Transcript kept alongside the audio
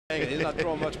He's not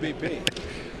throwing much BP.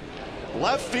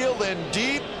 Left field and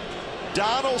deep.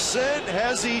 Donaldson,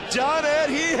 has he done it?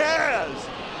 He has.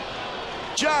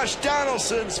 Josh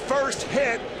Donaldson's first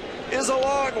hit is a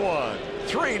long one.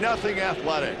 3-0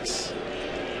 Athletics.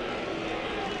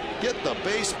 Get the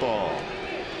baseball.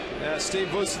 Yeah, Steve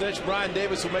Vucinich, Brian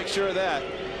Davis will make sure of that.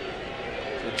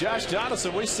 So Josh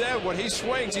Donaldson, we said when he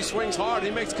swings hard, he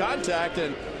makes contact,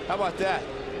 and how about that?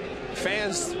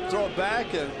 Fans throw it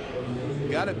back and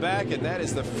got it back, and that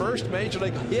is the first major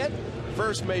league hit,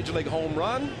 first major league home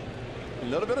run. A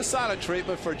little bit of silent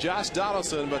treatment for Josh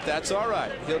Donaldson, but that's all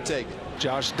right. He'll take it.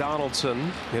 Josh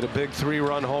Donaldson hit a big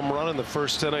 3-run home run in the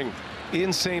first inning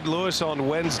in St. Louis on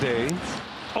Wednesday.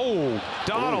 Oh,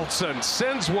 Donaldson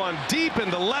sends one deep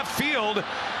into left field.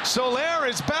 Soler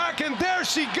is back, and there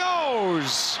she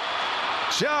goes.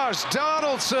 Josh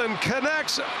Donaldson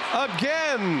connects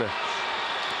again.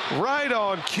 Right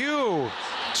on cue.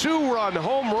 2-run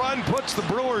home run puts the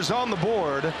Brewers on the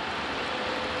board.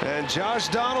 And Josh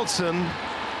Donaldson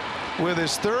with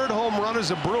his 3rd home run as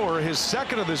a Brewer, his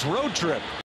 2nd of this road trip.